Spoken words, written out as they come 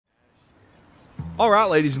All right,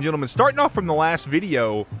 ladies and gentlemen, starting off from the last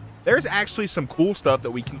video, there's actually some cool stuff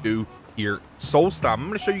that we can do here at Solstheim. I'm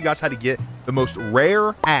going to show you guys how to get the most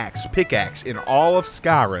rare pickaxe in all of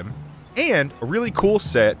Skyrim, and a really cool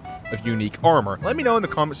set of unique armor. Let me know in the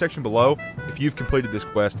comment section below if you've completed this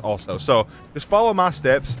quest also. So just follow my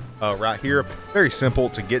steps right here. Very simple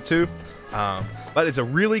to get to. But it's a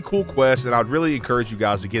really cool quest, and I'd really encourage you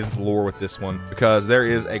guys to get into lore with this one, because there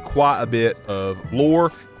is quite a bit of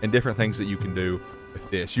lore and different things that you can do with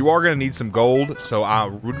this. You are going to need some gold, so I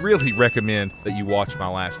would really recommend that you watch my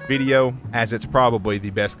last video, as it's probably the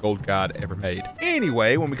best gold guide ever made.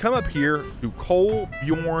 Anyway, when we come up here to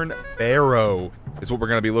Kolbjorn Barrow is what we're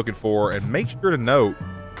going to be looking for, and make sure to note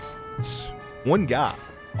it's one guy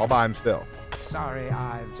all by himself. Sorry,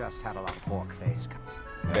 I've just had a lot of pork face.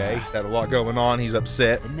 Okay, he's had a lot going on. He's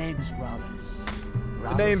upset. The name's Rawlins.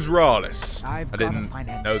 The name's Rawlins. I didn't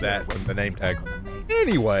know that from the name tag.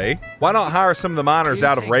 Anyway, why not hire some of the miners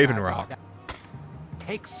out of Raven Rock?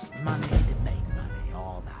 Takes money to make money,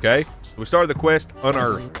 all that. Okay, so we started the quest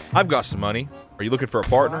unearthed. I've got some money. Are you looking for a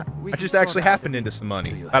partner? I just actually happened into some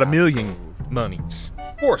money. About 1 million monies.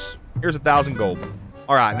 Of course, here's 1,000 gold.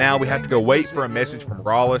 All right, now we have to go wait for a message from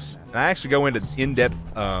Rawlins. And I actually go into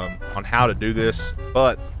in-depth on how to do this,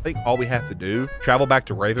 but I think all we have to do, travel back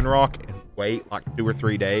to Raven Rock and wait like 2 or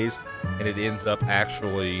 3 days, and it ends up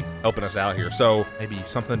actually helping us out here. So maybe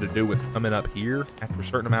something to do with coming up here after a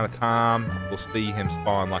certain amount of time. We'll see him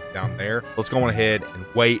spawn like down there. Let's go on ahead and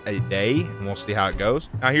wait a day, and we'll see how it goes.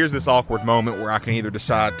 Now here's this awkward moment where I can either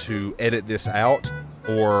decide to edit this out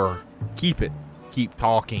or keep it, keep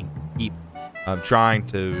talking, keep trying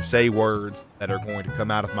to say words that are going to come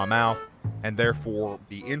out of my mouth and therefore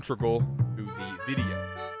be integral to the video.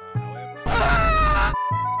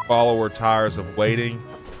 Follower tires of waiting.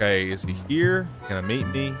 Okay, is he here? Gonna meet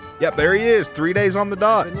me? Yep, there he is. 3 days on the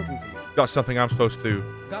dot. Been looking for you. Got something I'm supposed to.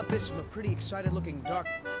 Got this from a pretty excited looking dark.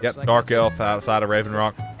 Yep, like dark elf outside of Raven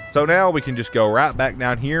Rock. So now we can just go right back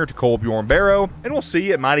down here to Kolbjorn Barrow, and we'll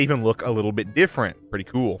see. It might even look a little bit different. Pretty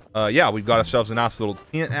cool. Yeah, we've got ourselves a nice little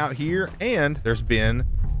tent out here, and there's been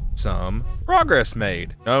some progress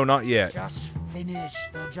made. No, not yet. Just finish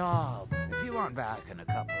the job. If you want back in a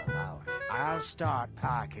couple of hours, I'll start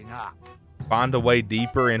packing up. Find a way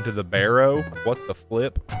deeper into the barrow. What the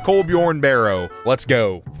flip? Kolbjorn Barrow. Let's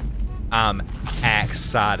go. I'm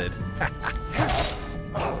excited.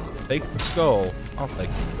 Take the skull. I'll take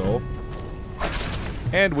the skull.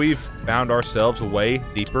 And we've found ourselves a way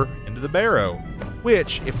deeper into the barrow,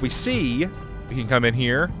 which, if we see, we can come in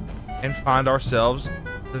here and find ourselves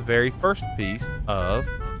the very first piece of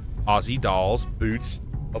Ozzy Doll's Boots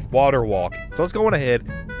of Water Walking. So let's go on ahead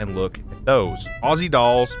and look at those. Ozzy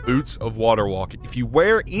Doll's Boots of Water Walking. If you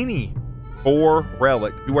wear any 4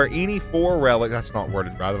 relic, that's not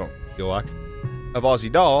worded right, I don't feel like, of Ozzy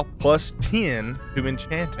Doll, plus 10 to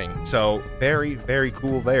enchanting. So very, very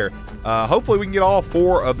cool there. Hopefully we can get all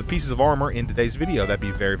 4 of the pieces of armor in today's video. That'd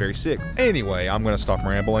be very, very sick. Anyway, I'm going to stop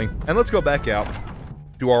rambling, and let's go back out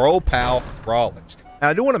to our old pal Rawlins. Now,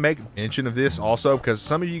 I do want to make mention of this also, because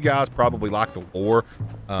some of you guys probably like the lore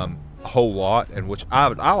a whole lot, and which I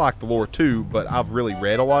like the lore too, but I've really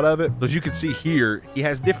read a lot of it. As you can see here, he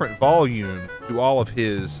has different volume to all of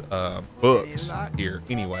his books here.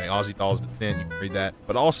 Anyway, Ozzy Doll's Descent, you can read that,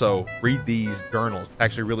 but also read these journals. It's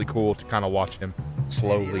actually really cool to kind of watch him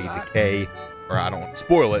slowly decay, or I don't want to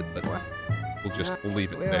spoil it, but we'll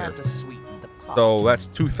leave it there. So that's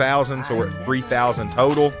 2,000, so we're at 3,000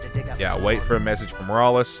 total. Yeah, wait for a message from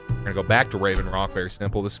Rawlins. We're gonna go back to Raven Rock. Very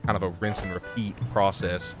simple. This is kind of a rinse and repeat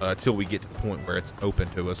process until we get to the point where it's open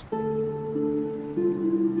to us.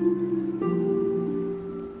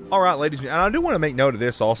 All right, ladies, and I do want to make note of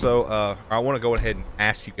this also. I want to go ahead and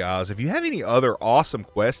ask you guys, if you have any other awesome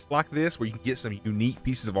quests like this where you can get some unique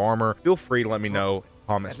pieces of armor, feel free to let me know in the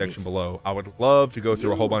comment section below. I would love to go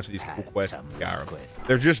through a whole bunch of these cool quests in Skyrim.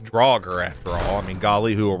 They're just Draugr after all. I mean,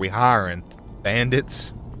 golly, who are we hiring?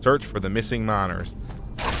 Bandits? Search for the missing miners.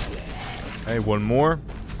 Hey, one more.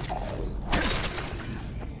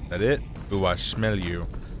 Is that it? Ooh, I smell you.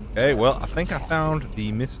 Okay, well, I think I found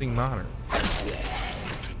the missing miner.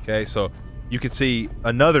 Okay, so you can see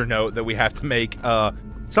another note that we have to make.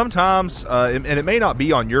 Sometimes, and it may not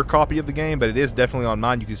be on your copy of the game, but it is definitely on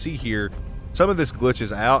mine. You can see here, some of this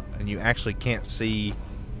glitches out, and you actually can't see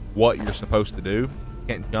what you're supposed to do. You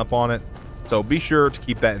can't jump on it. So be sure to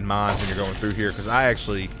keep that in mind when you're going through here, because I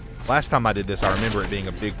actually, last time I did this, I remember it being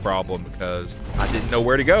a big problem because I didn't know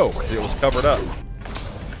where to go. It was covered up.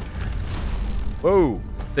 Whoa,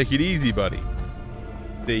 take it easy, buddy.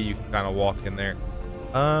 See, you can kind of walk in there.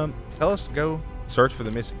 Tell us to go search for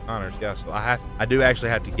the missing miners. Yeah, so I do actually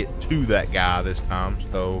have to get to that guy this time.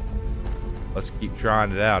 So let's keep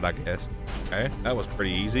trying it out, I guess. Okay, that was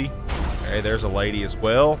pretty easy. Okay, there's a lady as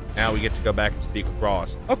well. Now we get to go back and speak with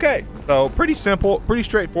Ross. Okay, so pretty simple, pretty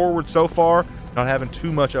straightforward so far. Not having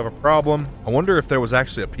too much of a problem. I wonder if there was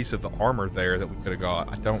actually a piece of the armor there that we could have got.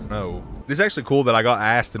 I don't know. It's actually cool that I got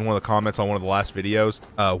asked in one of the comments on one of the last videos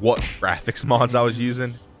what graphics mods I was using.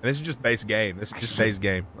 And this is just base game. This is just base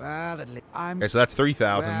game. Well, Okay, so that's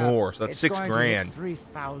 3,000 more. So that's 6 grand.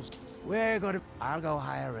 3,000. I'll go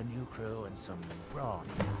hire a new crew and some brawn.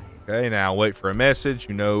 Okay, now wait for a message.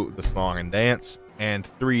 You know the song and dance. And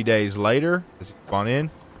 3 days later, does he come on in?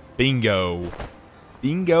 Bingo.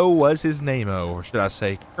 Bingo was his name-o, or should I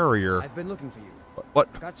say courier. I've been looking for you. What?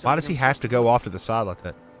 Why does he have to go off to the side like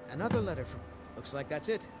that? Another letter from... Looks like that's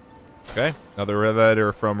it. Okay, another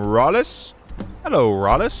letter from Rollis. Hello,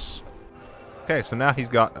 Rollis. Okay, so now he's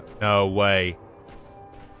got... No way.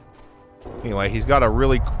 Anyway, he's got a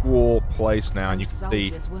really cool place now, and you can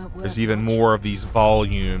see there's even more of these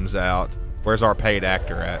volumes out. Where's our paid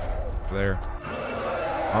actor at? There.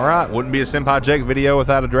 All right, wouldn't be a Senpai Jake video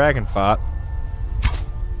without a dragon fight.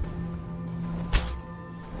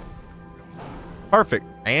 Perfect.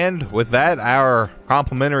 And with that, our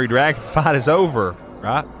complimentary dragon fight is over,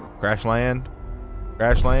 right? Crash land,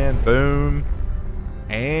 boom.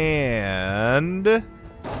 And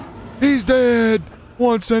he's dead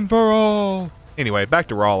once and for all. Anyway, back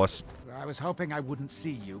to Rollis. I was hoping I wouldn't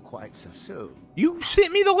see you quite so soon. You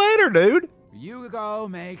sent me the letter, dude. You go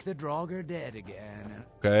make the Draugr dead again.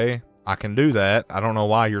 Okay, I can do that. I don't know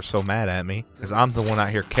why you're so mad at me, because I'm the one out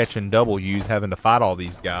here catching W's, having to fight all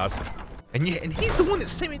these guys. And yeah, and he's the one that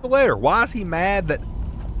sent me the letter. Why is he mad that...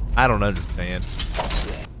 I don't understand.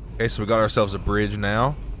 Okay, so we got ourselves a bridge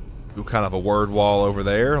now. Do kind of a word wall over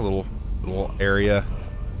there. A little area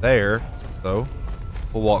there. So,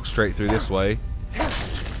 we'll walk straight through this way.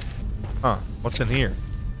 Huh, what's in here?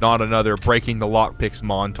 Not another breaking the lockpicks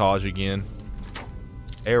montage again.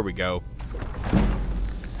 There we go.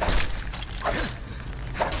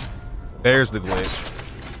 There's the glitch.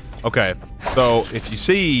 Okay, so if you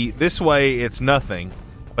see, this way it's nothing,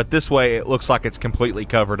 but this way it looks like it's completely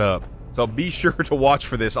covered up. So be sure to watch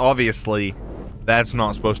for this. Obviously, that's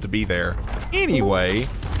not supposed to be there. Anyway,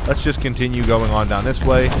 let's just continue going on down this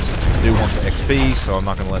way. I do want the XP, so I'm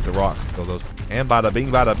not going to let the rocks kill those. And bada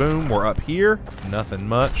bing, bada boom, we're up here. Nothing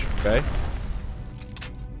much, okay.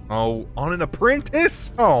 Oh, on an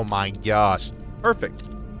apprentice? Oh my gosh. Perfect.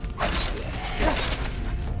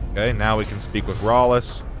 Okay, now we can speak with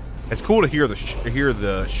Rollis. It's cool to hear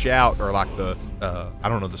the shout, or like the I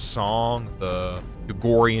don't know, the song, the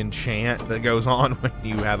Gregorian chant that goes on when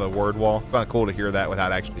you have a word wall. It's kind of cool to hear that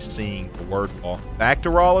without actually seeing the word wall. Back to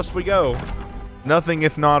Rollis we go. Nothing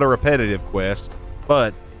if not a repetitive quest,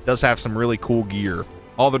 but it does have some really cool gear.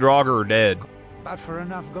 All the Draugr are dead. But for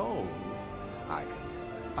enough gold, I can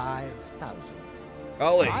do 5,000.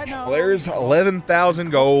 Golly, well, there's 11,000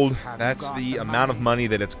 gold. That's the amount of money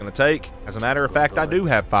that it's going to take. As a matter of fact, I do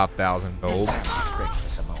have 5,000 gold.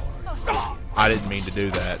 I didn't mean to do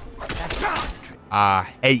that. I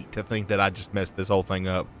hate to think that I just messed this whole thing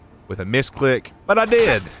up with a misclick, but I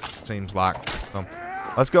did. Seems like. So,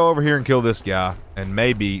 let's go over here and kill this guy, and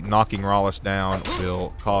maybe knocking Rollis down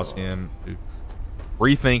will cause him to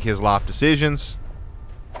rethink his life decisions.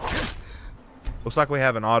 Looks like we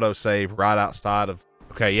have an autosave right outside of...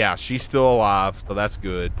 Okay, yeah, she's still alive, so that's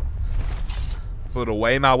good. Put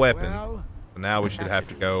away my weapon. Well, so now we should have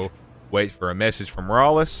to go wait for a message from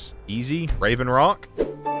Rollis. Easy. Raven Rock.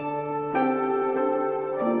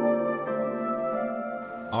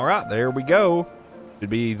 All right, there we go. Should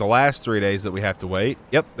be the last 3 days that we have to wait.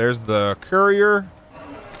 Yep, there's the courier.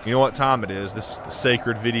 You know what time it is. This is the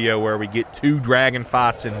sacred video where we get 2 dragon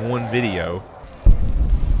fights in one video.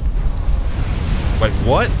 Wait,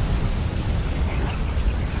 what?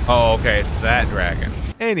 Oh, okay, it's that dragon.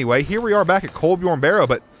 Anyway, here we are back at Kolbjorn Barrow,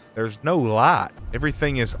 but there's no light.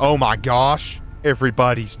 Everything is... Oh my gosh.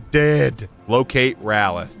 Everybody's dead. Locate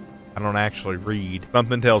Rollis. I don't actually read.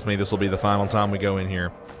 Something tells me this will be the final time we go in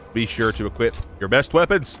here. Be sure to equip your best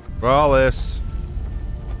weapons. Rollis.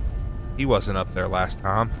 He wasn't up there last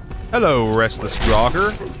time. Hello, restless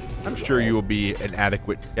Draugr. I'm sure you will be an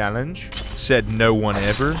adequate challenge. Said no one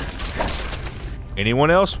ever.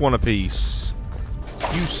 Anyone else want a piece?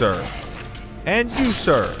 You, sir. And you,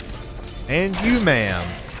 sir. And you, ma'am.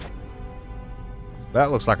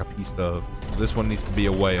 That looks like a piece of... This one needs to be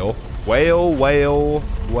a whale. Whale, whale,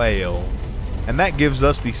 whale. And that gives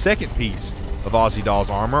us the second piece of Aussie Doll's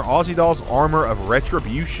armor. Aussie Doll's armor of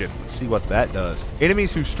retribution. Let's see what that does.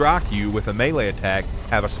 Enemies who strike you with a melee attack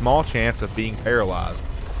have a small chance of being paralyzed.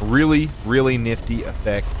 Really, really nifty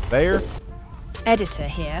effect there. Editor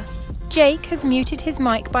here. Jake has muted his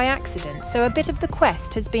mic by accident, so a bit of the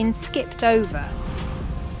quest has been skipped over.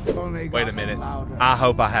 Wait a minute. I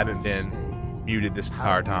hope I haven't been muted this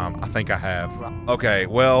entire time. I think I have. Okay,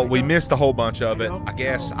 well, we missed a whole bunch of it. I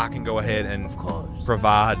guess I can go ahead and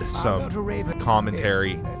provide some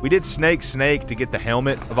commentary. We did snake to get the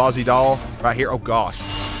helmet of Aussie Doll right here. Oh gosh.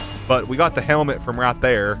 But we got the helmet from right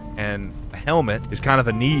there, and the helmet is kind of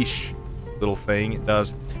a niche little thing. It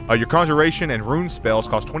does your conjuration and rune spells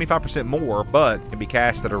cost 25% more, but can be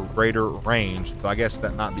cast at a greater range. So I guess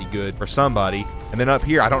that might be good for somebody. And then up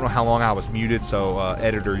here, I don't know how long I was muted, so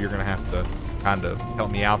editor, you're gonna have to kind of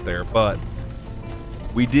help me out there. But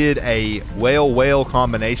we did a whale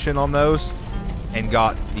combination on those and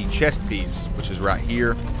got the chest piece, which is right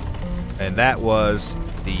here, and that was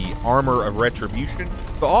the armor of retribution.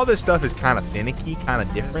 So all this stuff is kind of finicky, kind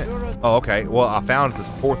of different. Oh, okay. Well, I found this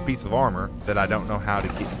 4th piece of armor that I don't know how to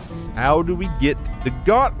get. How do we get the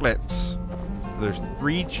gauntlets? There's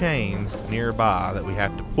 3 chains nearby that we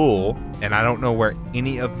have to pull, and I don't know where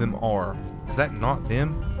any of them are. Is that not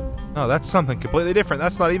them? No, that's something completely different.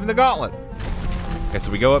 That's not even the gauntlet. Okay,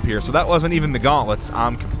 so we go up here. So that wasn't even the gauntlets.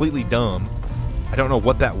 I'm completely dumb. I don't know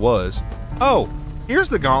what that was. Oh, here's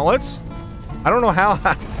the gauntlets. I don't know how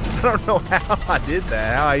I did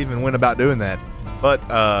that, how I even went about doing that. But,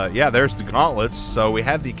 yeah, there's the gauntlets. So we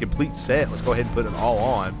have the complete set. Let's go ahead and put it all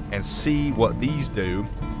on and see what these do.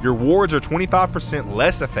 Your wards are 25%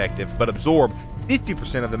 less effective, but absorb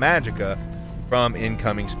 50% of the magicka from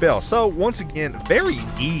incoming spells. So, once again, very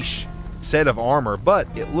niche set of armor, but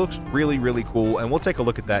it looks really, really cool, and we'll take a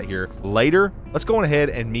look at that here later. Let's go on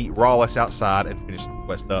ahead and meet Rawless outside and finish the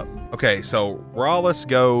quest up. Okay, so Rawless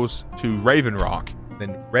goes to Raven Rock,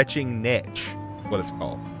 then Retching Netch is what it's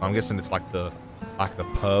called. I'm guessing it's like the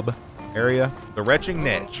pub area. The Retching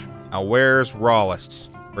Netch. Now, where's Rawless?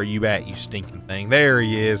 Where you at, you stinking thing? There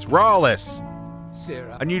he is. Rawless!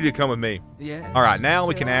 Sarah. I need you to come with me. Yes. All right, now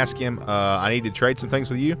we can ask him. I need to trade some things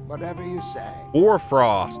with you. Whatever you say.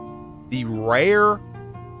 Frost, the rare,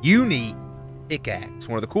 unique pickaxe.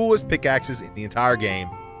 One of the coolest pickaxes in the entire game.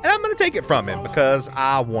 And I'm going to take it from him because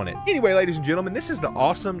I want it. Anyway, ladies and gentlemen, this is the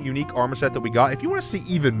awesome, unique armor set that we got. If you want to see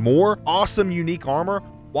even more awesome, unique armor,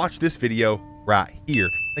 watch this video right here.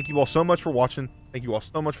 Thank you all so much for watching. Thank you all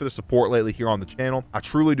so much for the support lately here on the channel. I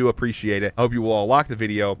truly do appreciate it. I hope you will all like the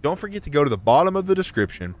video. Don't forget to go to the bottom of the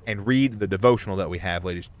description and read the devotional that we have,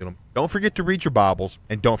 ladies and gentlemen. Don't forget to read your Bibles,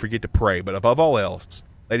 and don't forget to pray. But above all else,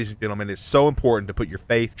 ladies and gentlemen, it's so important to put your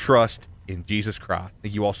faith, trust in Jesus Christ.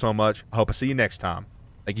 Thank you all so much. I hope I see you next time.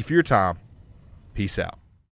 Thank you for your time. Peace out.